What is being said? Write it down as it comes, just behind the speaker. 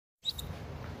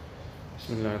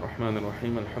بسم الله الرحمن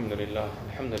الرحيم الحمد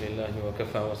لله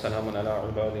وكفى وسلام على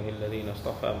عباده الذين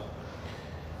اصطفى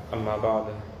أما بعد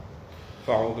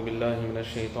فأعوذ بالله من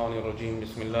الشيطان الرجيم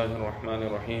بسم الله الرحمن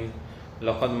الرحيم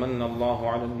لقد من الله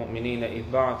على المؤمنين إذ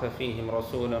بعث فيهم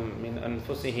رسولا من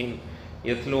أنفسهم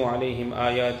يتلو عليهم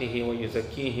آياته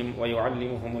ويزكيهم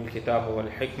ويعلمهم الكتاب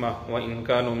والحكمة وإن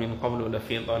كانوا من قبل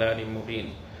لفي ضلال مبين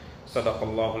صدق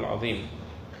الله العظيم.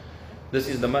 This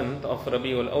is the month of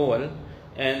Rabiul Awwal,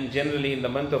 and generally in the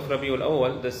month of Rabiul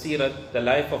Awwal, the Sirat, the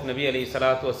life of Nabi alayhi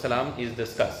salatu wasalam, is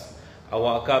discussed.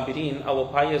 Our Akabirin, our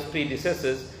pious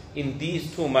predecessors, in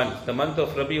these 2 months, the month of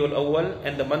Rabiul Awwal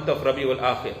and the month of Rabiul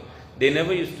Akhir, they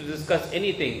never used to discuss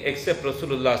anything except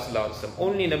Rasulullah Salallahu Alaihi Wasallam,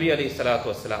 only Nabi alayhi salatu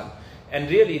wasalam. And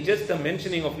really just the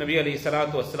mentioning of Nabi alayhi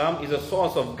salatu wasalam is a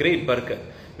source of great barakat.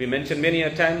 We mentioned many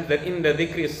a times that in the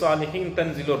dhikri salihin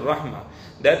tanzilur rahmah,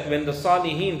 that when the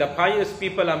salihin, the pious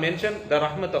people are mentioned, the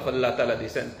rahmat of Allah Ta'ala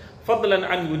descends. Fadlan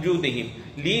an wujudihim,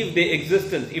 leave their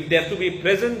existence. If they have to be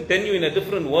present, then you're in a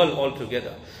different world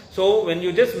altogether. So when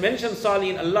you just mention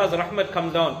salihin, Allah's rahmat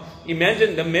comes down.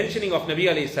 Imagine the mentioning of Nabi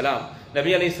alayhi salam.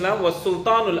 Nabi alayhi salam was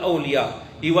Sultanul Awliya.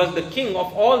 He was the king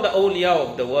of all the awliya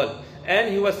of the world.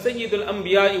 And he was Sayyidul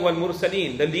Anbiya wal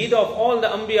Mursaleen, the leader of all the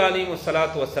Anbiya alayhi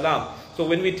salatu wasalam. So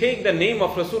when we take the name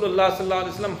of Rasulullah Salallahu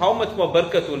Alaihi Wasallam, how much more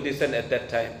barakat will descend at that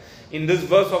time? In this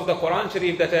verse of the Quran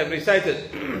Sharif that I have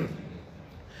recited,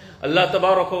 Allah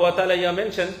Tabaraka wa Ta'ala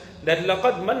mentions that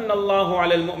لَقَدْ مَنَّ اللَّهُ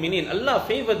عَلَى الْمُؤْمِنِينَ. Allah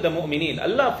favored the mu'mineen.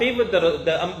 Allah favored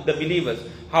the believers.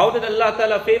 How did Allah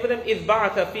Ta'ala favor them? إِذْ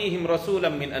بَعَثَ فِيهِمْ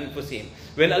رَسُولًا مِّنْ أَنفُسِهِمْ.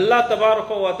 When Allah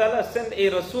Tabaraka wa Ta'ala sent a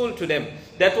Rasul to them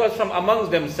that was from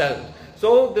amongst themselves.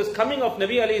 So this coming of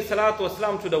Nabi alayhi salatu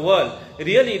wasalam to the world,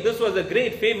 really this was a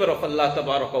great favor of Allah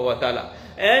Tabaraka wa Ta'ala.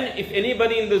 And if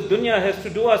anybody in this dunya has to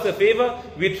do us a favor,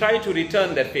 we try to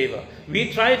return that favor.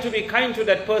 We try to be kind to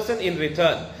that person in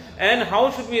return. And how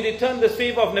should we return this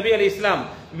favor of Nabi alayhi salam?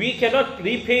 We cannot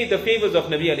repay the favors of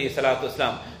Nabi alayhi salatu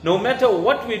wasalam. No matter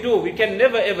what we do, we can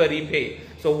never ever repay.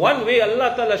 So one way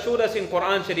Allah Ta'ala showed us in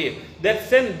Quran Sharif that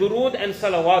send Durood and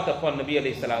Salawat upon Nabi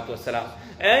alayhi salatu wasalam.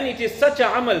 And it is such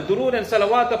a amal, Durood and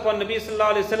Salawat upon Nabi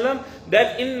Sallallahu Alaihi Wasallam,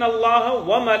 that inna Allah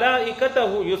wa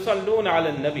malaikatahu yusalluna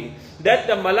ala nabi, that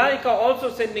the malaika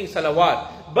also sending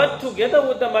salawat. But together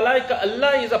with the malaika,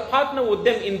 Allah is a partner with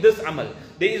them in this amal.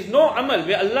 There is no amal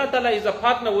where Allah Ta'ala is a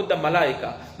partner with the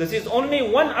malaika. This is only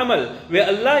one amal where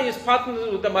Allah is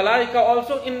partnered with the malaika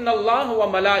also. Inna Allah wa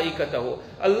malaikatahu,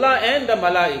 Allah and the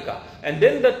malaika. And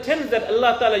then the tense that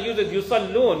Allah Ta'ala uses,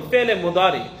 yusallun, fi'l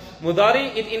mudari.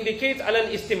 Mudari, it indicates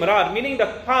alal istimrar, meaning the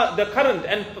current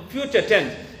and future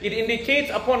tense. It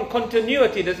indicates upon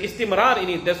continuity. There's istimrar in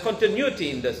it, there's continuity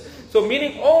in this. So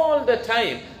meaning all the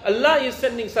time, Allah is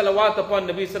sending salawat upon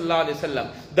Nabi Sallallahu Alaihi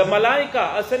Wasallam. The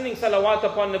malaika are sending salawat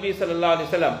upon Nabi Sallallahu Alaihi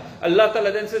Wasallam. Allah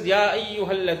Ta'ala then says, Ya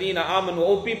ayyuhalladhina amanu,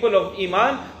 O people of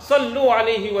Iman, sallu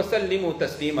alayhi wa sallimu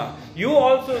taslima. You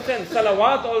also send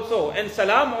salawat also and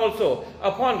salam also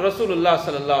upon Rasulullah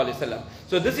Sallallahu Alaihi Wasallam.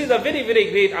 So this is a very,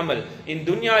 very great amal. In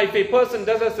dunya, if a person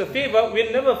does us a favor,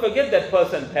 we'll never forget that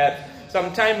person perhaps.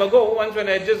 Some time ago, once when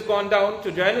I had just gone down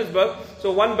to Johannesburg,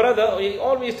 so one brother, he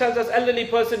always tells us, elderly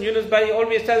person, Yunus Bhai, he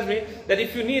always tells me that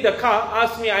if you need a car,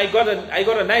 ask me, I got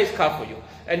a nice car for you,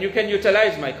 and you can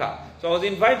utilize my car. So I was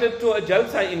invited to a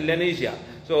jalsa in Lenasia.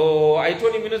 So I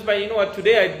told him, Yunus Bhai, you know what,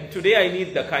 today I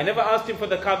need the car. I never asked him for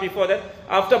the car before that.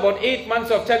 After about 8 months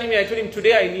of telling me, I told him,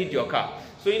 today I need your car.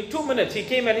 So in 2 minutes, he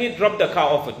came and he dropped the car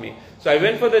off with me. So I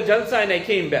went for the jalsa and I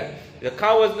came back. The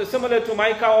car was similar to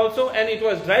my car also, and it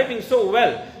was driving so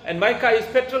well. And my car is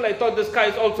petrol, I thought this car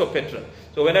is also petrol.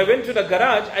 So when I went to the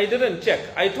garage, I didn't check.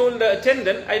 I told the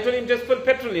attendant, I told him just fill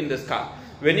petrol in this car.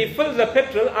 When he fills the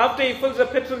petrol, after he fills the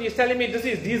petrol, he's telling me this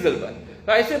is diesel one.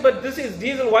 So I said, but this is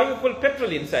diesel, why you put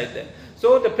petrol inside there?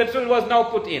 So the petrol was now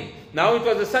put in. Now it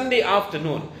was a Sunday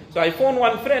afternoon. So I phoned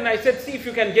one friend, I said, see if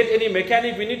you can get any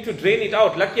mechanic, we need to drain it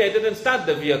out. Lucky I didn't start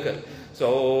the vehicle.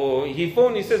 So he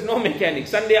phoned, he says, no mechanic.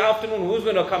 Sunday afternoon, who's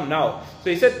going to come now? So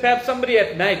he said, perhaps somebody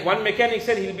at night. One mechanic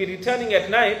said he'll be returning at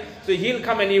night, so he'll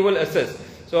come and he will assist.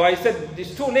 So I said,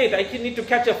 it's too late, I need to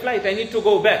catch a flight, I need to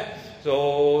go back.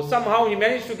 So somehow he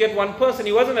managed to get one person,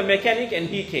 he wasn't a mechanic, and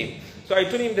he came. So I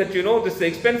told him that, you know, this is an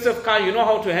expensive car, you know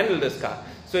how to handle this car.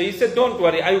 So he said, don't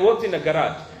worry, I worked in a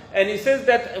garage. And he says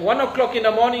that 1 o'clock in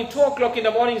the morning, 2 o'clock in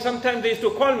the morning, sometimes they used to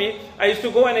call me. I used to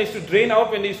go and I used to drain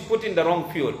out when they used to put in the wrong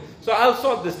fuel. So I'll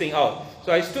sort this thing out.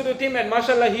 So I stood with him and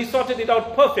mashallah, he sorted it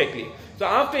out perfectly. So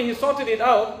after he sorted it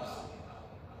out,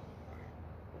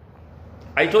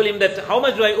 I told him that, how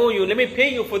much do I owe you? Let me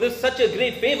pay you for this, such a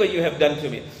great favor you have done to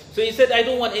me. So he said, I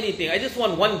don't want anything. I just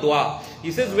want one dua.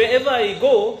 He says, wherever I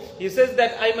go, he says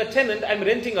that I'm a tenant, I'm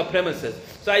renting a premises.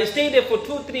 So I stay there for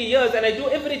 2-3 years and I do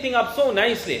everything up so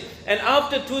nicely. And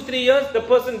after 2-3 years, the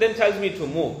person then tells me to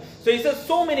move. So he says,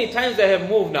 so many times I have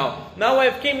moved now. Now I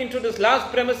have came into this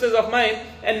last premises of mine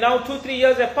and now 2-3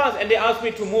 years have passed and they ask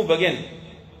me to move again.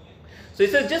 So he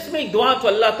says, just make dua to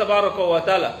Allah Tabaraka wa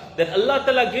Ta'ala, that Allah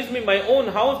Ta'ala gives me my own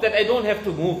house, that I don't have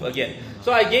to move again.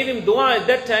 So I gave him dua at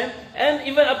that time, and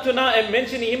even up to now I'm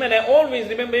mentioning him, and I always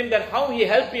remember him, that how he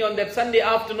helped me on that Sunday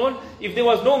afternoon. If there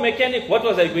was no mechanic, what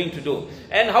was I going to do?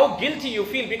 And how guilty you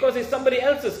feel, because it's somebody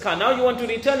else's car. Now you want to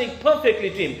return it perfectly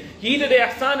to him. He did the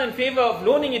ihsan and favor of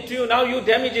loaning it to you, now you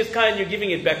damage his car and you're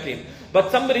giving it back to him. But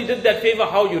somebody did that favor,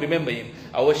 how you remember him.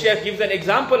 Our Shaykh gives an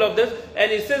example of this, and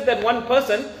he says that one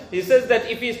person, he says that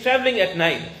if he's traveling at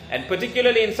night, and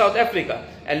particularly in South Africa,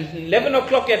 and 11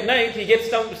 o'clock at night, he gets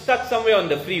stuck somewhere on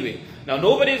the freeway. Now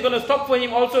nobody is going to stop for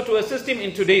him also to assist him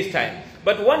in today's time.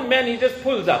 But one man, he just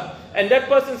pulls up, and that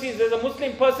person sees there's a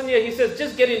Muslim person here, he says,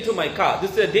 just get into my car,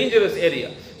 this is a dangerous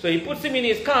area. So he puts him in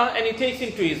his car and he takes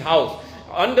him to his house.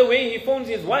 On the way, he phones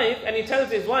his wife and he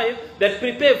tells his wife that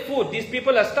prepare food. These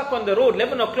people are stuck on the road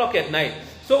 11 o'clock at night.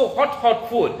 So hot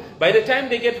food. By the time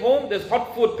they get home, there's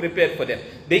hot food prepared for them.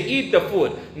 They eat the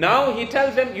food. Now he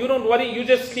tells them, you don't worry, you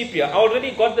just sleep here. I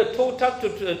already got the tow truck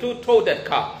to tow that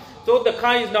car. So the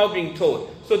car is now being towed.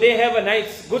 So they have a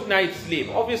good night's sleep.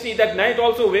 Obviously that night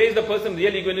also, where is the person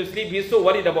really going to sleep? He's so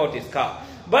worried about his car.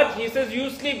 But he says, you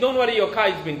sleep, don't worry, your car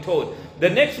is being towed. The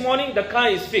next morning, the car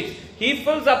is fixed. He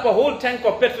fills up a whole tank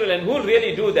of petrol, and who'll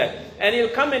really do that? And he'll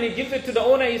come and he gives it to the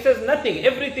owner. He says, nothing,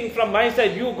 everything from my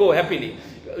side, you go happily.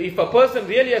 If a person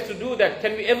really has to do that,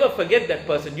 can we ever forget that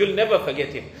person? You'll never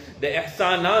forget him. The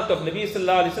ihsanat of Nabi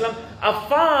Salallahu Alaihi Wasallam are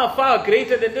far, far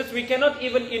greater than this. We cannot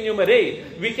even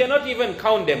enumerate. We cannot even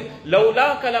count them.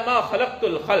 لَوْلَا كَلَمَا خَلَقْتُ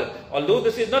الْخَلْقِ. Although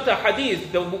this is not a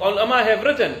hadith, the ulama have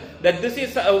written that this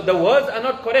is, the words are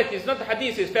not correct. It's not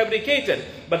hadith, it's fabricated.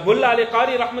 But Mulla Ali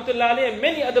Qari Rahmatullah Alayhi and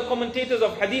many other commentators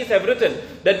of hadith have written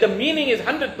that the meaning is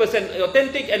 100%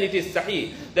 authentic and it is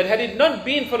sahih. That had it not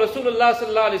been for Rasulullah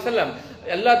Salallahu Alaihi Wasallam,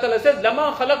 Allah Ta'ala says,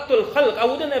 لَمَا خَلَقْتُ الْخَلْقِ. I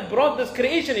wouldn't have brought this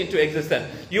creation into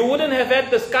existence. You wouldn't have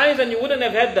had the skies and you wouldn't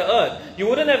have had the earth. You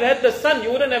wouldn't have had the sun,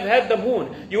 you wouldn't have had the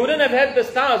moon. You wouldn't have had the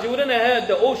stars, you wouldn't have had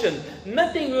the oceans.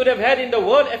 Nothing we would have had in the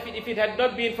world if it had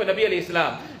not been for Nabi alayhi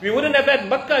Islam. We wouldn't have had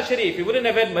Makkah Sharif, we wouldn't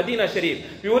have had Medina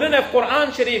Sharif. We wouldn't have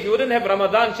Quran Sharif, we wouldn't have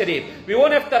Ramadan Sharif. We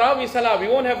won't have Taraweeh Salah, we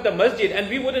won't have the masjid, and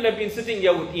we wouldn't have been sitting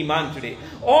here with Iman today.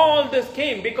 All this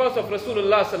came because of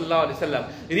Rasulullah Salallahu Alaihi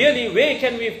Wasallam. Really, where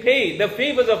can we pay the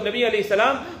favors of Nabi alayhi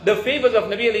Salam? The favors of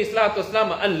Nabi alayhi Salatu Wasalam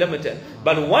are unlimited.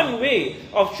 But one way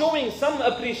of showing some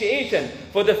appreciation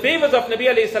for the favors of Nabi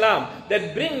alayhi Salam,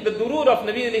 that bring the Durood of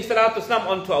Nabi alayhi Salatu Wasalam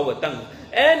onto our tongue.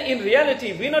 And in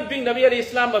reality, we're not doing Nabi alayhi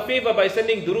Salam a favor by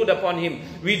sending Durood upon him.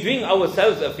 We're doing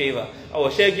ourselves a favor.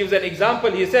 Our Shaykh gives an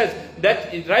example. He says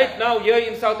that right now here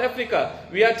in South Africa,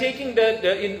 we are taking when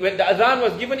the adhan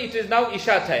was given, it is now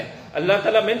Isha time. Allah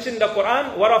Ta'ala mentioned in the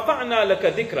Quran, وَرَفَعْنَا لَكَ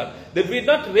ذِكْرًا, that we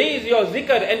not raise your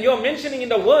zikr and your mentioning in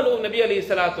the word of Nabi alayhi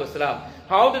salatu wasalam.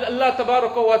 How did Allah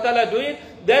Tabaraka wa Ta'ala do it?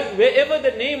 That wherever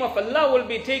the name of Allah will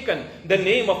be taken, the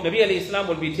name of Nabi alayhi salam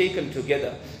will be taken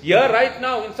together. Here right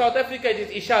now in South Africa, it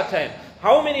is Isha time.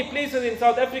 How many places in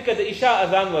South Africa the Isha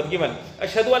adhan was given?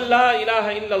 Ashhadu an la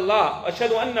ilaha illallah,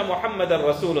 ashhadu anna Muhammadan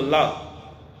Rasulullah.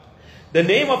 The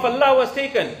name of Allah was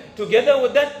taken. Together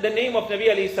with that, the name of Nabi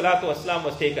alayhi salatu wasalam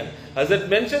was taken. Hazrat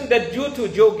mentioned that due to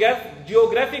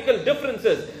geographical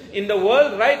differences in the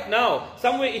world right now,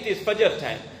 somewhere it is Fajr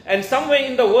time. And somewhere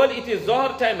in the world it is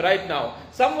Zohar time right now.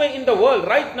 Somewhere in the world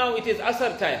right now it is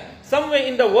Asr time. Somewhere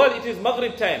in the world it is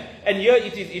Maghrib time. And here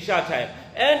it is Isha time.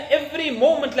 And every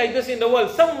moment like this in the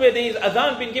world, somewhere there is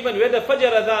adhan been given, whether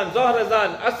Fajr adhan, Zohar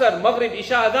adhan, Asr, Maghrib,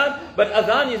 Isha adhan, but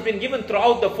adhan has been given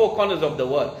throughout the four corners of the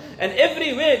world. And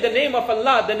everywhere the name of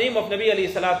Allah, the name of Nabi alayhi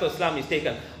salatu wasalam is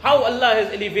taken. How Allah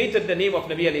has elevated the name of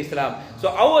Nabi alayhi salam. So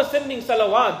our sending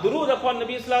salawat, durood upon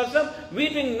Nabi sallallahu alayhi wasallam, we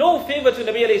doing no favor to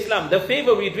Nabi alayhi salam, the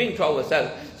favor we doing to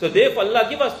ourselves. So therefore Allah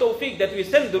give us tawfiq that we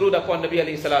send durood upon Nabi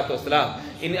alayhi salatu wasalam.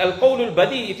 In Al-Qawlul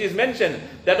Badi it is mentioned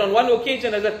that on one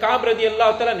occasion Hazrat Ka'b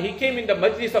radiallahu ta'ala, he came in the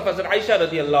majlis of Hazrat Aisha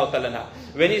radiallahu ta'ala.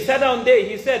 When he sat down there,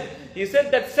 he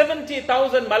said that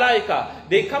 70,000 malaika,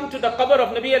 they come to the qabr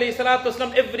of Nabi alayhi salatu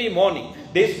wasalam every morning.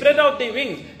 They spread out their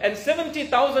wings, and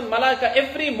 70,000 malaika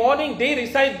every morning they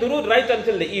recite durood right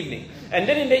until the evening. And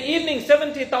then in the evening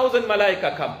 70,000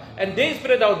 malaika come and they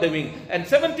spread out the wing. And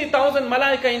 70,000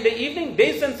 malaika in the evening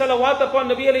they send salawat upon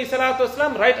Nabi alayhi salatu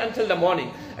wasalam right until the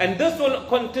morning. And this will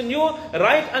continue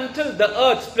right until the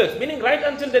earth splits, meaning right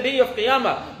until the day of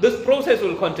Qiyamah. This process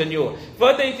will continue.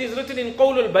 Further, it is written in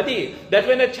Qawlul Badi that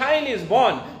when a child is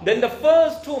born, then the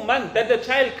first 2 months that the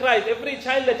child cries, every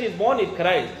child that is born, it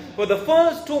cries. For the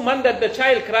first 2 months that the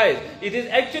child cries, it is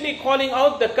actually calling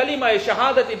out the kalima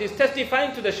shahadat. It is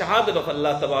testifying to the shahadat of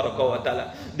Allah tabaraka wa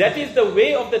ta'ala. That is the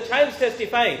way of the child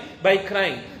testifying, by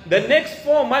crying. The next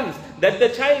 4 months that the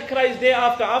child cries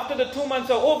thereafter, after the 2 months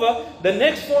are over, the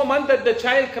next 4 months that the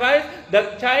child cries,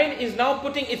 the child is now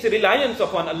putting its reliance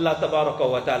upon Allah tabaraka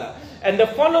wa ta'ala. And the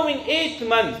following 8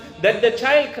 months that the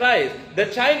child cries, the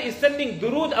child is sending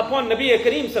durood upon Nabi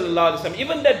Kareem Salallahu Alaihi Wasallam.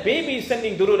 Even that baby is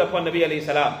sending durood upon Nabi Alayhi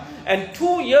Salam. And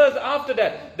 2 years after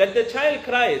that the child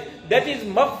cries, that is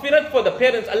maghfirat for the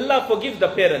parents. Allah forgives the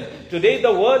parents. Today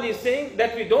the world is saying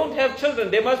that we don't have children.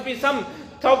 There must be some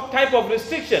type of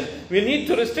restriction. We need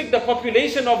to restrict the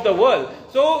population of the world.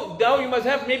 So now you must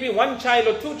have maybe 1 child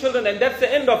or 2 children and that's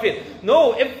the end of it.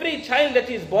 No, every child that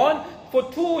is born, for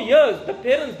 2 years, the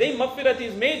parents, their maghfirat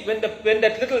is made when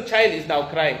that little child is now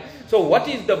crying. So what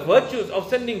is the virtues of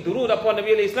sending durood upon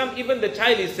Nabi alayhi Islam? Even the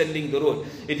child is sending durood.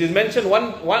 It is mentioned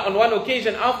on one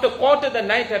occasion, after quarter the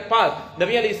night had passed,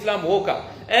 Nabi alayhi Islam woke up.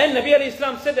 And Nabi alayhi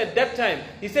Islam said at that time,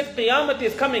 he said, Qiyamat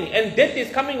is coming and death is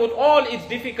coming with all its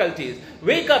difficulties.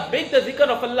 Wake up, make the zikr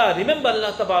of Allah, remember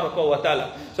Allah tabaraka wa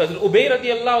ta'ala. So as Ubay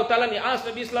radiallahu ta'ala, he asked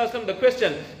Nabi sallallahu alayhi wa sallam the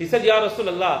question. He said, Ya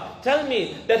Rasulullah, tell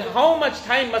me that how much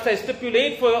time must I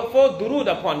stipulate for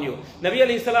durood upon you? Nabi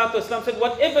alayhi salatu wasallam said,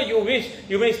 whatever you wish,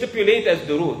 you may stipulate as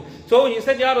durood. So he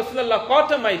said, Ya Rasulullah,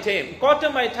 quarter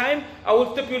my time, I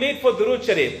will stipulate for durood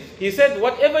sharif. He said,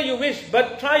 whatever you wish,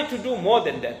 but try to do more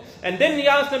than that. And then he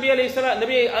asked Nabi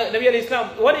alayhi salam,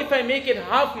 what if I make it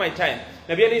half my time?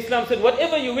 Nabi alayhi salam said,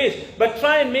 whatever you wish, but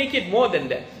try and make it more than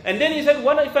that. And then he said,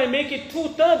 what if I make it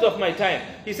 2/3 of my time?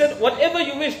 He said, whatever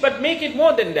you wish, but make it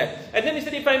more than that. And then he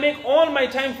said, if I make all my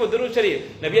time for durood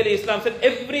sharif, Nabi alayhi salam said,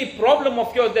 every problem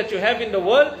of yours that you have in the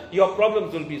world, your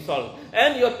problems will be solved.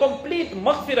 And your complete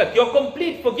maghfirat, your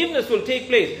complete forgiveness will take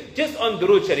place just on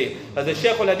durood sharif. As the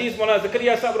Shaykh al-Hadith, Mawlana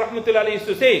Zakaria Saheb rahmatullahi alayhi used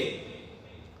to say,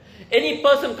 any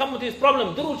person come with his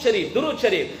problem, durood sharif, durood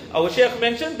sharif. Our Shaykh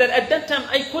mentioned that at that time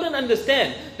I couldn't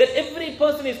understand that every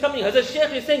person is coming. Hazrat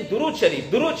Shaykh is saying durood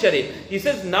sharif, durood sharif. He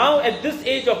says now at this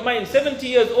age of mine, 70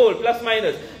 years old, plus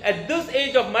minus, at this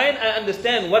age of mine I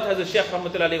understand what Hazrat Shaykh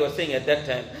rahmatullahi was saying at that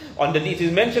time. It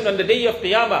is mentioned on the day of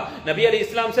Qiyamah, Nabi alayhi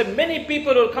Islam said, many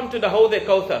people will come to the Hawd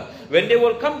al-Kawthar. When they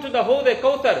will come to the Hawd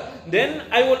al-Kawthar, then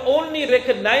I will only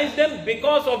recognize them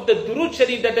because of the durood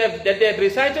sharif that they have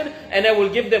recited, and I will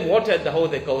give them water at the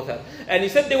Hawd al-Kawthar. And he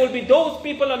said there will be those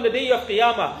people on the day of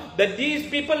Qiyamah, that these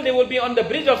people, they will be on the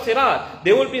bridge of Sirat,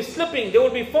 they will be slipping, they will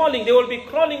be falling, they will be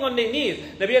crawling on their knees.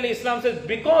 Nabi alayhi Islam says,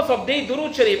 because of their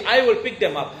durood sharif, I will pick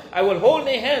them up. I will hold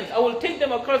their hands, I will take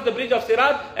them across the bridge of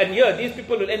Sirat, and here these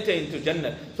people will enter into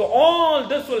Jannah. So all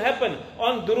this will happen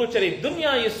on durood sharif.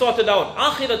 Dunya is sorted out,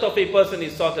 akhirat of a person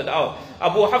is sorted out.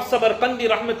 Abu Hafs Samarqandi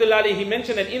rahmatullahi alayhi, he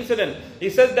mentioned an incident. He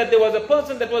says that there was a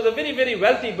person that was a very, very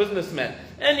wealthy businessman,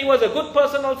 and he was a good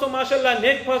person also, mashallah,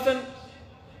 neck person.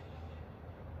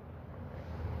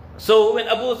 So when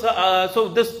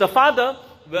the father,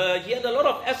 he had a lot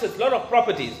of assets, a lot of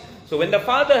properties. So when the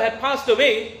father had passed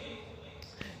away,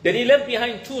 then he left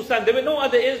behind 2 sons. There were no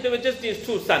other heirs, there were just these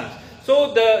 2 sons.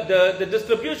 So the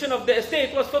distribution of the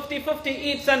estate was 50-50.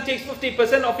 Each son takes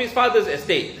 50% of his father's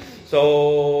estate.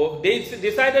 So they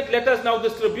decided, let us now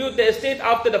distribute the estate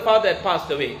after the father had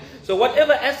passed away. So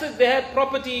whatever assets they had,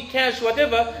 property, cash,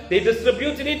 whatever, they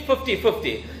distributed it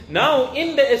 50-50. Now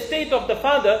in the estate of the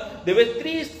father, there were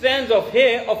 3 strands of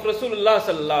hair of Rasulullah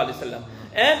Salallahu Alaihi Wasallam.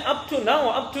 And up to now,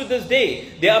 up to this day,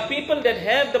 there are people that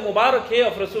have the Mubarak hair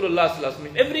of Rasulullah Sallallahu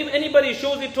Alaihi Wasallam. If anybody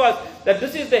shows it to us that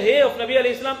this is the hair of Nabi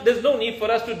Alayhi Salam, there's no need for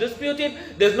us to dispute it,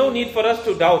 there's no need for us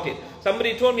to doubt it.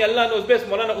 Somebody told me, Allah knows best,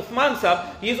 Maulana Uthman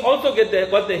Saheb, he's also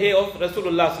got the hair of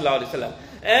Rasulullah Sallallahu Alaihi Wasallam.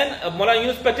 And Maulana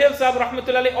Yunus Patel Saheb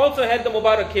rahmatullahi also had the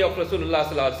Mubarak hair of Rasulullah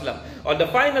Sallallahu Alaihi Wasallam. On the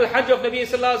final Hajj of Nabi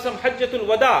Sallallahu Alaihi Wasallam, Hajjatul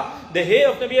Wada, the hair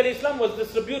of Nabi Alayhi Salam was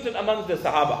distributed amongst the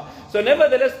Sahaba. So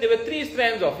nevertheless, there were 3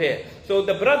 strands of hair. So So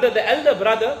the elder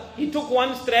brother, he took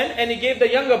one strand and he gave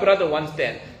the younger brother one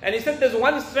strand. And he said, there's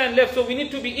one strand left, so we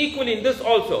need to be equal in this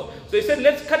also. So he said,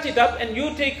 let's cut it up and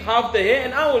you take half the hair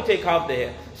and I will take half the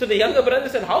hair. So the younger brother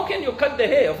said, how can you cut the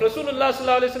hair of Rasulullah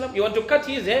Salallahu Alaihi Wasallam? You want to cut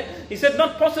his hair? He said,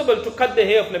 not possible to cut the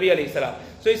hair of Nabi Alayhi Salam.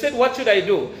 So he said, what should I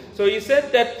do? So he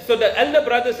said that, so the elder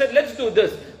brother said, let's do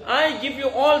this. I give you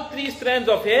all 3 strands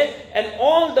of hair and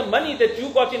all the money that you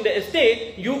got in the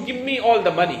estate, you give me all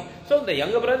the money. So the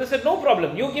younger brother said, no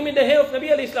problem, you give me the hair of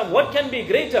Nabi Alayhi Salam. What can be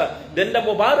greater than the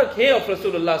Mubarak hair of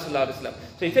Rasulullah Salallahu Alaihi Wasallam?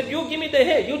 So he said, you give me the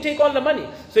hair, you take all the money.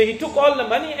 So he took all the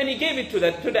money and he gave it to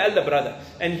the elder brother.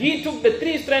 And he took the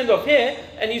 3 strands of hair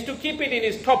and he used to keep it in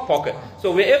his top pocket.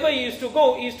 So wherever he used to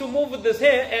go, he used to move with this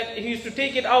hair and he used to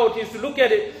take it out, he used to look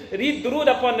at it, read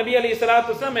Durood upon Nabi Alayhi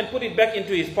Salatu Wasallam and put it back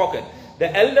into his pocket.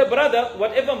 The elder brother,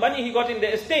 whatever money he got in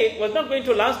the estate was not going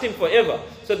to last him forever.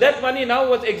 So that money now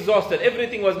was exhausted.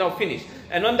 Everything was now finished.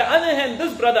 And on the other hand,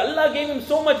 this brother, Allah gave him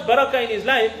so much barakah in his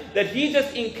life that he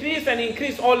just increased and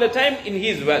increased all the time in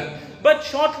his wealth. But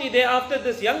shortly thereafter,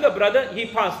 this younger brother, he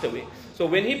passed away. So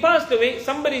when he passed away,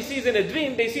 somebody sees in a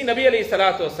dream, they see Nabi Alayhi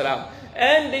Salatu Wasalam.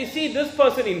 And they see this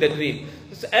person in the dream.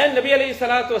 And Nabi Alayhi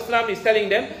Salatu Wasalam is telling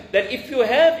them that if you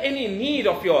have any need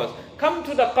of yours, come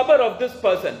to the qabr of this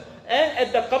person. And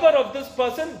at the qabr of this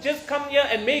person, just come here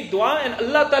and make dua and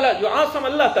Allah Ta'ala, you ask from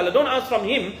Allah Ta'ala, don't ask from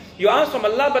him, you ask from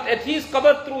Allah, but at his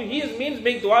qabr through his means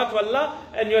make dua to Allah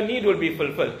and your need will be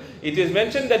fulfilled. It is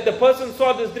mentioned that the person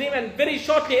saw this dream and very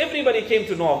shortly everybody came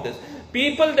to know of this.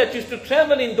 People that used to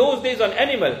travel in those days on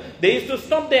animal, they used to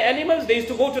stop their animals, they used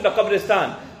to go to the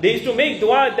qabristan. They used to make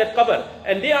dua at that qabr.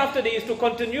 And thereafter they used to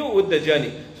continue with the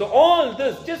journey. So all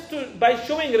this just by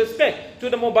showing respect to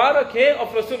the Mubarak hair of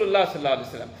Rasulullah Salallahu Alaihi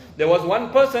Wasallam. There was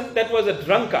one person that was a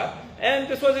drunkard. And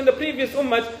this was in the previous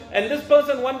ummah. And this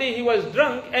person one day he was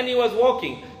drunk and he was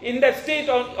walking. In that state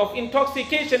of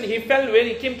intoxication, he fell where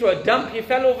he came to a dump. He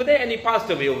fell over there and he passed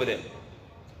away over there.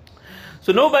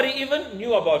 So nobody even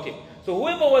knew about him. So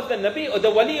whoever was the Nabi or the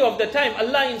Wali of the time,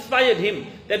 Allah inspired him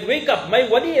that wake up, my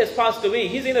Wali has passed away.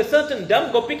 He's in a certain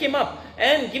dump, go pick him up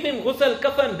and give him ghusl,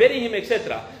 kafan, bury him,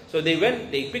 etc. So they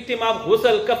went, they picked him up,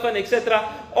 ghusl, kafan,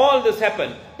 etc. All this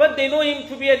happened. But they know him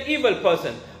to be an evil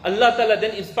person. Allah Ta'ala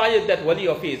then inspired that Wali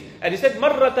of his. And he said,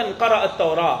 Marratan qara'a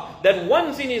at-Tawrah. That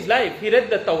once in his life, he read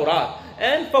the Tawrah.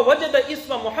 And فَوَجَدَ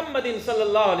إِسْمَ مُحَمَّدٍ صَلَّى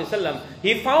اللَّهُ عَلَيْهِ وسلم.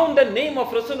 He found the name of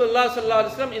Rasulullah Salallahu Alaihi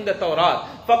Wasallam in the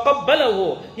Tawrat.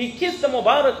 فَقَبَّلَهُ. He kissed the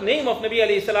Mubarak name of Nabi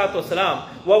alayhi salatu wasalam.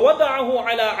 وَوَضَعَهُ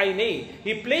عَلَىٰ عَيْنَيْهِ.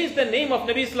 He placed the name of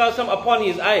Nabi Sallallahu Alaihi Wasallam upon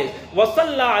his eyes.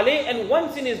 وَصَلَّى عَلَيْهِ. And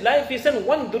once in his life, he sent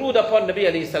one durood upon Nabi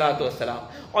alayhi salatu wasalam.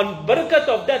 On barakat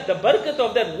of that, the barakat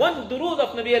of that one durood of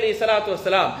Nabi alayhi salatu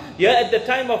wasalam. Here at the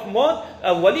time of Maut,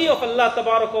 a Wali of Allah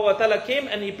Tabaraka wa Ta'ala came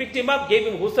and he picked him up, gave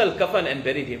him ghusl, kafan and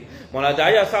buried him.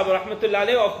 Daya Saheb Rahmatullah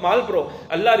Alayhi of Malbro,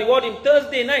 Allah reward him.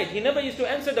 Thursday night, he never used to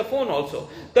answer the phone also.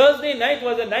 Thursday night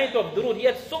was a night of Durood. He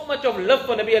had so much of love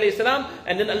for Nabi alayhi salam,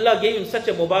 and then Allah gave him such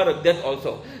a Mubarak death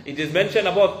also. It is mentioned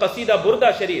about Qasida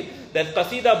Burda Sharif, that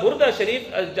Qasida Burda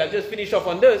Sharif, I'll just finish off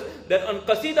on this, that on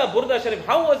Qasida Burda Sharif,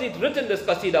 how was it written, this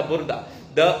Qasida Burda?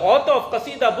 The author of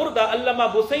Qasida Burda,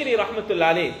 Allama Busairi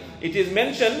Rahmatullah Alayhi, it is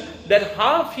mentioned that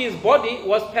half his body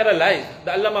was paralyzed,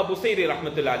 the Allama Busairi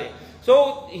Rahmatullah Alayhi.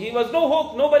 So he was no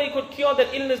hope, nobody could cure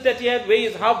that illness that he had, where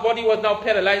his half body was now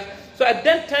paralyzed. So at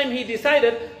that time he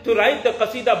decided to write the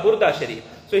Qasida Burda Sharif.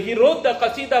 So he wrote the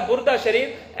Qasida Burda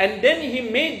Sharif and then he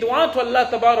made dua to Allah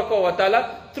Tabaraka wa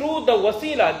Ta'ala through the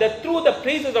wasila, that through the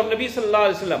praises of Nabi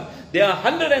Sallallahu Alaihi Wasallam. There are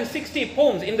 160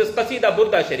 poems in this Qasida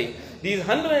Burda Sharif. These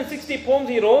 160 poems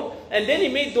he wrote and then he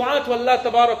made dua to Allah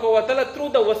Tabaraka wa Ta'ala through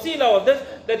the wasila of this,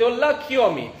 that Allah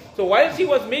cure me. So whilst he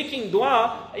was making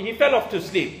dua, he fell off to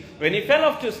sleep. When he fell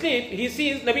off to sleep, he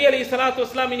sees Nabi alayhi salatu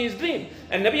wasalam in his dream.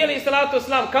 And Nabi alayhi salatu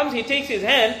wasalam comes, he takes his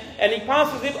hand and he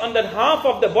passes it on that half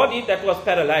of the body that was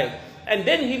paralyzed. And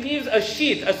then he leaves a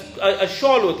sheet, a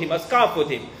shawl with him, a scarf with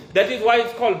him. That is why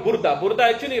it's called Burda.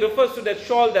 Burda actually refers to that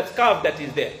shawl, that scarf that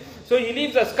is there. So he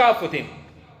leaves a scarf with him.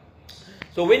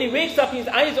 So when he wakes up, his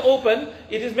eyes open,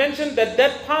 it is mentioned that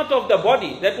that part of the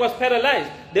body that was paralyzed,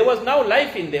 there was now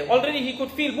life in there. Already he could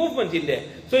feel movement in there.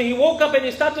 So he woke up and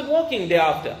he started walking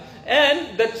thereafter.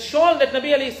 And that shawl that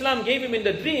Nabi alayhi salam gave him in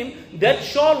the dream, that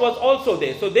shawl was also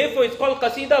there. So therefore it's called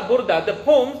Qasida Burda, the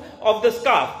poems of the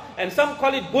scarf. And some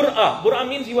call it Bur'a. Bur'a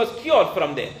means he was cured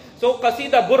from there. So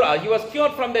Qasida Bur'a, he was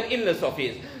cured from that illness of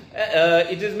his.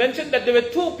 It is mentioned that there were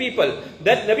two people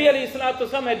that Nabi alayhi salatu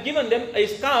wasalam had given them a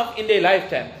scarf in their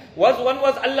lifetime. One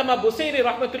was Allama Busairi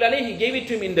Rahmatullah Alayhi, he gave it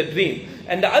to him in the dream.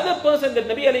 And the other person that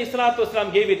Nabi alayhi salatu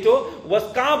wasalam gave it to was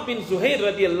Ka'b bin Zuhair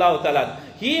radiallahu ta'ala.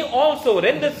 he also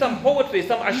rendered some poetry,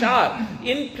 some ash'ar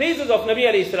in praises of Nabi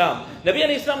alayhi salam. Nabi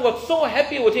alayhi salam got so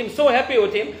happy with him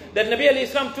that Nabi alayhi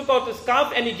salam took out the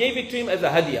scarf and he gave it to him as a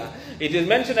hadiyah. It is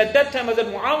mentioned at that time as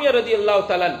Muawiyah radiallahu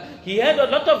ta'ala, he had a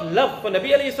lot of love for Nabi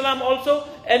alayhi salam also,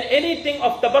 and anything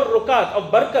of tabarrukat,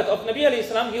 of barakat of Nabi alayhi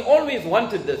salam, he always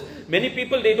wanted this. Many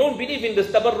people, they don't believe in this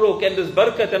tabarruk and this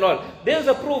barakat and all. There's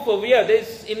a proof over here.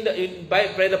 There's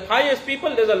by the pious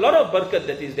people, there's a lot of barakat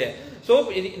that is there.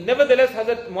 So, nevertheless,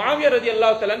 Hazrat Muawiyah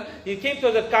radiallahu ta'ala, he came to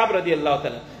Hazrat Ka'b radiallahu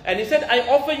ta'ala, and he said, I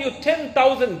offer you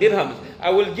 10,000 dirhams. I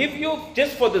will give you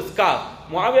just for the scarf.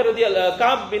 Muawiyah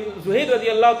Ka'b bin Zuhair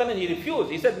radiallahu ta'ala, he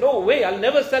refused. He said, no way, I'll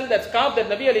never sell that scarf that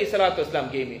Nabi alayhi salatu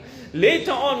wasalam gave me.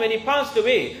 Later on, when he passed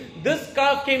away, this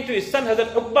scarf came to his son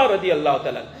Hazrat Uqba radiallahu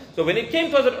ta'ala. So when it came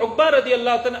to Hazrat Uqba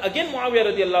radiallahu ta'ala, again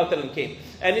Muawiyah radiallahu ta'ala came.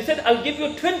 And he said, I'll give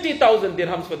you 20,000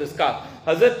 dirhams for this scarf.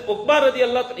 Hazrat Uqba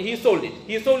radiallahu ta'ala, he sold it.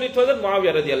 He sold it to Hazrat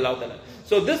Muawiyah radiallahu ta'ala.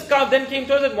 So this scarf then came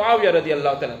to Hazrat Muawiyah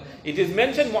radiallahu ta'ala. It is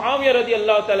mentioned Muawiyah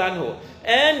radiallahu ta'ala anhu.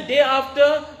 And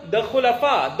thereafter, the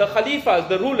khulafa, the khalifas,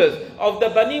 the rulers of the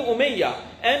Bani Umayyah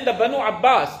and the Banu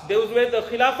Abbas, those were the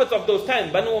khilafats of those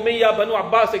times, Banu Umayyah, Banu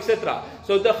Abbas, etc.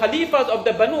 So the khalifas of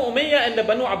the Banu Umayyah and the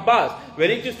Banu Abbas,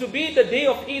 when it used to be the day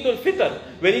of Eid al-Fitr,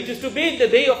 when it used to be the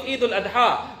day of Eid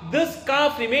al-Adha, this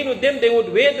scarf remained with them. They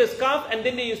would wear the scarf and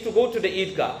then they used to go to the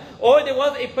Eidgah. Or there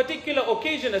was a particular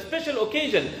occasion, a special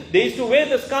occasion, they used to wear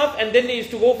the scarf and then they used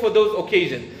to go for those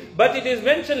occasions. But it is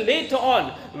mentioned later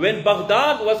on, when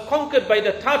Baghdad was conquered by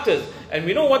the Tartars, and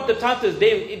we know what the Tartars,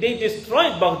 they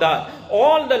destroyed Baghdad.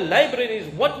 All the libraries,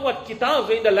 what kitabs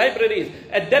were in the libraries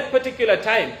at that particular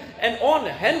time, and on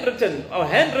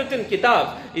handwritten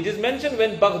kitabs. It is mentioned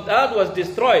when Baghdad was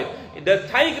destroyed, the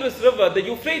Tigris River, the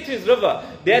Euphrates River,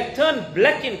 they had turned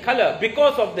black in color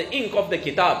because of the ink of the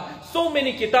kitab. So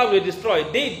many kitabs were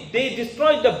destroyed. They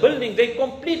destroyed the building. They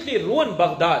completely ruined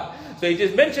Baghdad. So it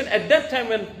is mentioned at that time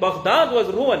when Baghdad was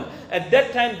ruined, at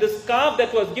that time the scarf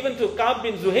that was given to Ka'b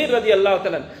bin Zuhair radiallahu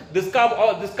ta'ala, the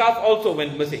scarf also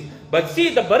went missing. But see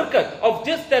the barakat of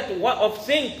just that one, of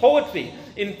saying poetry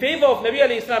in favor of Nabi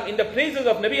alayhi salam, in the praises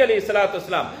of Nabi alayhi salatu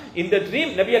wasalam. In the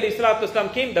dream, Nabi alayhi salatu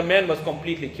wasalam came, the man was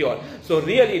completely cured. So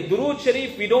really, Durood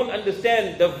Sharif, we don't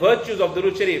understand the virtues of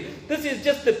Durood Sharif. This is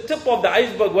just the tip of the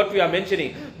iceberg, what we are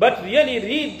mentioning. But really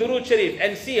read Durood Sharif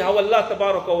and see how Allah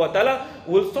tabaraka wa ta'ala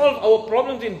will solve our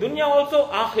problems in dunya also,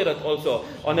 akhirat also.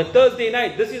 On a Thursday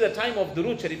night, this is a time of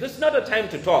Durood Sharif. This is not a time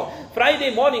to talk.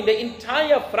 Friday morning, the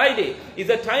entire Friday is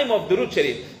a time of Durood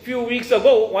Sharif. Few weeks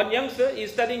ago, one youngster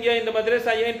is studying here in the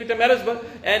madrasa here in Pietermaritzburg,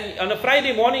 and on a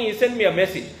Friday morning he sent me a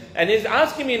message, and he's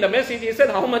asking me in the message, he said,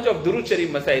 how much of Durood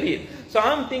Sharif must I read? So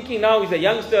I'm thinking now, he's a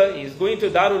youngster, he's going to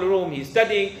Darul Uloom, he's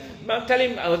studying. I tell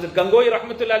him, was it Gangohi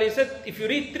rahmatullah alayhi, he said, if you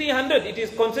read 300, it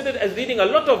is considered as reading a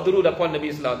lot of Durood upon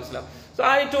Nabi Sallallahu Alaihi Wasallam. So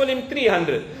I told him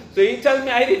 300. So he tells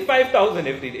me, I read 5,000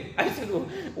 every day. I said, well,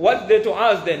 what's there to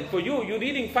ask then? For you're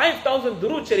reading 5,000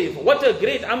 Durood Sharif. What a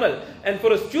great amal. And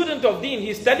for a student of deen,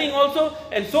 he's studying also,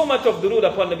 and so much of Durood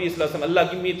upon Nabi Sallallahu Alaihi Wasallam. Allah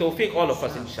give me tawfiq, all of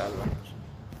us, inshallah.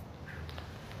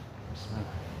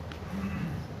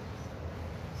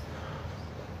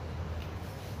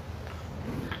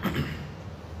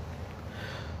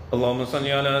 اللهم صل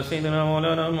على سيدنا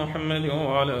مولانا محمد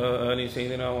وعلى آل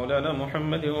سيدنا مولانا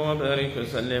محمد وبارك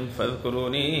وسلم.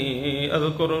 فاذكروني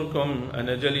أذكركم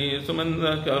أنا جليس من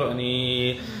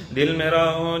ذكرني दिल मेरा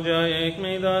हो जाए एक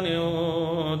मैदान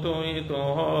हो तू ही तो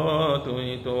हो तू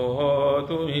ही तो हो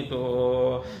तू ही तो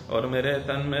और मेरे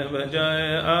तन में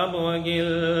बजाए आब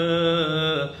वगिल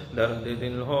दर्द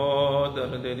दिल हो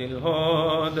दर्द दिल हो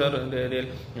दर्द दिल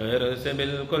गैर से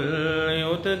बिल्कुल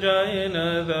उठ जाए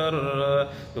नजर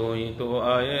तू ही तो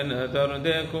आए नजर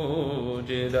देखो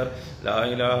जिधर ला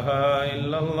इलाहा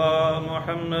इल्लल्लाह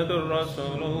मुहम्मदुर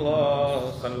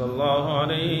रसूलुल्लाह सल्लल्लाहु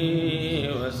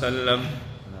अलैहि वसल्लम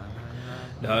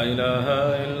لا إله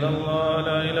إلا الله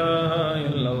لا إله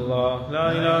إلا الله لا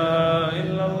إله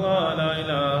إلا الله لا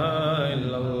إله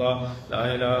إلا الله لا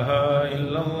إله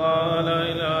إلا الله لا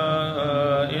إله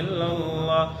إلا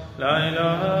الله لا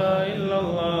إله إلا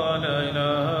الله لا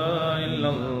إله إلا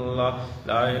الله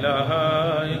لا إله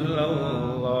إلا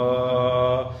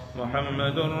الله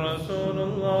محمد رسول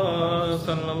الله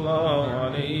صلى الله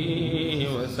عليه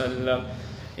وسلم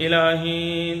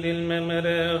इलाही दिल में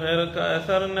मेरे गैर का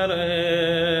असर न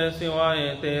रहे सिवाय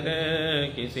तेरे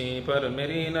किसी पर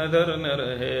मेरी नज़र न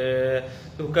रहे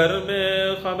तू कर बे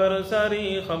खबर सारी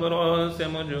खबरों से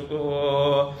मुझको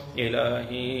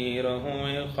इलाही रहूं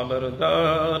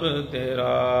खबरदार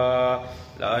तेरा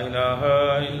ला इलाहा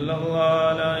इल्लल्लाह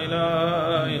ला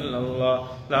इलाहा इल्लल्लाह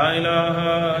ला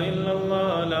इलाहा इल्लल्लाह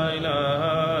ला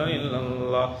इलाहा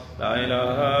इल्लल्लाह ला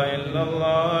इलाहा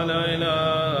इल्लल्लाह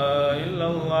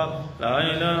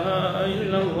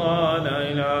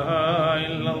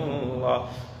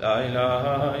لا إله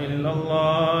إلا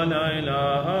الله لا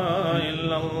إله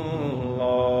إلا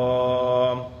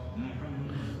الله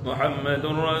محمد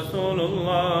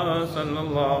Rasulullah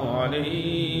Salallahu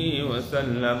Alaihi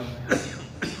Wasallam।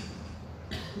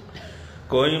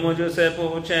 कोई मुझसे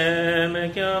पूछे मैं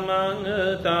क्या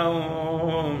मांगता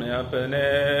हूँ, मैं अपने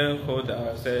खुदा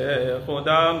से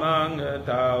खुदा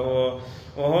मांगता हूँ।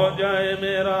 वो हो जाए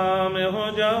मेरा मैं हो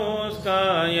जाऊँ उसका,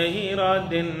 यही रात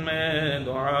दिन में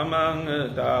दुआ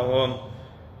मांगता हूँ।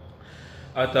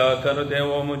 अता कर दे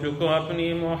वो मुझको अपनी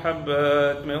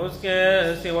मोहब्बत में, उसके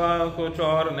सिवा कुछ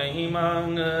और नहीं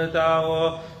मांगता। वो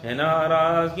है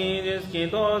नाराज़गी जिसकी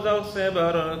दोज़ख से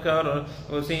भर कर,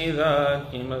 उसी ज़ात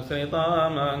की मसरता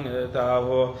मांगता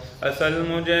हो। असल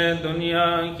मुझे दुनिया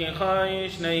की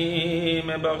ख्वाहिश नहीं,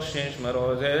 मैं बख्शिश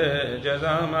मरोज़े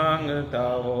जज़ा मांगता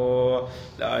हो।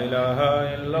 ला इलाहा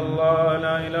इल्लल्लाह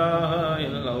ला इलाहा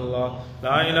इल्लल्लाह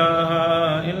ला इलाहा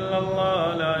इल्लल्लाह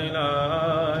ला इलाहा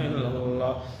इल्लल्लाह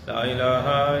ला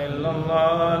इलाहा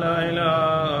इल्लल्लाह ला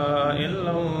इलाहा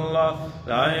इल्लल्लाह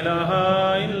ला इलाहा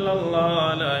इल्लल्लाह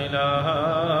ला इलाहा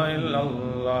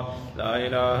इल्लल्लाह ला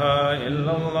इलाहा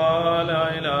इल्लल्लाह ला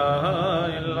इलाहा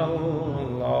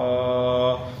इल्लल्लाह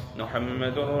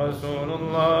मुहम्मदुर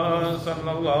रसूलुल्लाह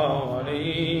सल्लल्लाहु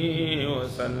अलैहि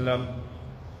वसल्लम।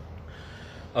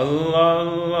 अल्लाह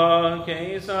अल्लाह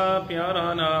कैसा प्यारा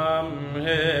नाम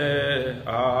है,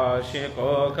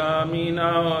 आशिकों का मीना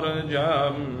और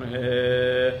जाम है।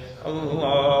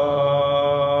 अल्लाह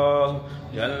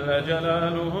जल्ल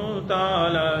जलालुहु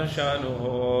ताला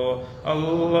शानुहु।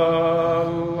 अल्लाह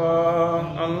अल्लाह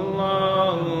अल्लाह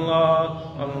अल्लाह अल्लाह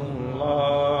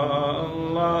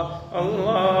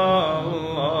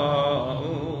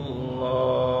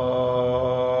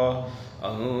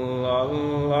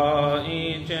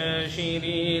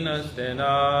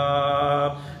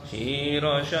जनाब शीर व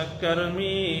शक्कर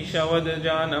मी शवद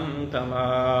जानम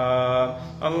तमाम।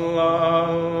 अल्लाह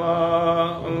अल्लाह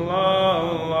अल्लाह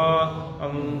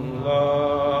अल्लाह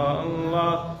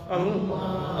अल्लाह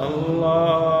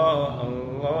अल्लाह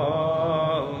अल्लाह।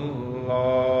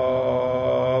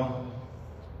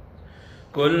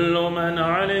 कुल्लु मन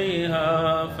अलैहा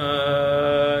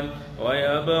फ़ान व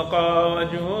यबक़ा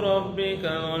वजहु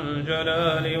रब्बिका ज़ुल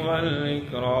जलालि वल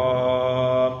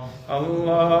इकराम।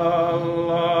 अल्लाह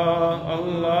अल्लाह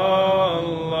अल्लाह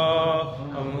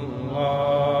अल्लाह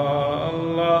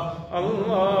अल्लाह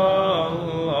अल्लाह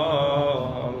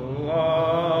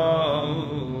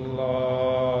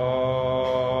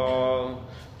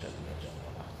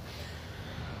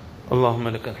اللهم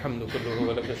لك الحمد كله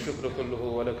ولك الشكر كله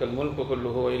ولك الملك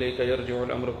كله وإليك يرجع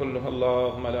الأمر كله.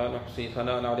 اللهم لا نحصي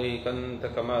ثناء عليك أنت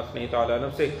كما أثنيت على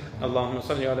نفسك. اللهم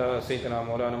صل على سيدنا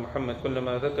مولانا محمد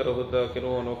كلما ذكره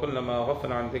الذاكرون وكلما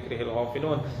غفل عن ذكره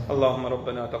الغافلون. اللهم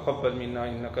ربنا تقبل منا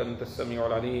إنك أنت السميع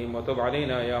العليم وتب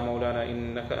علينا يا مولانا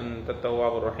إنك أنت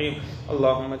التواب الرحيم.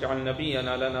 اللهم اجعل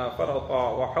نبينا لنا فرطا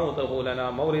وحوضه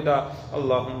لنا موردا.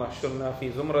 اللهم احشرنا في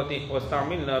زمرته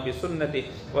واستعملنا بسنته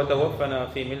وتوفنا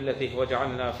في ملته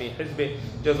وجعلنا في حزبه.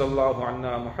 جزا الله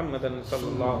عنا محمدا صلى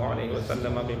الله عليه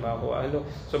وسلم بما هو أهله.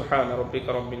 سبحان ربك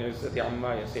رب العزة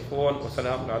عما يصفون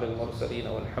وسلام على المرسلين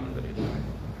والحمد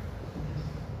لله.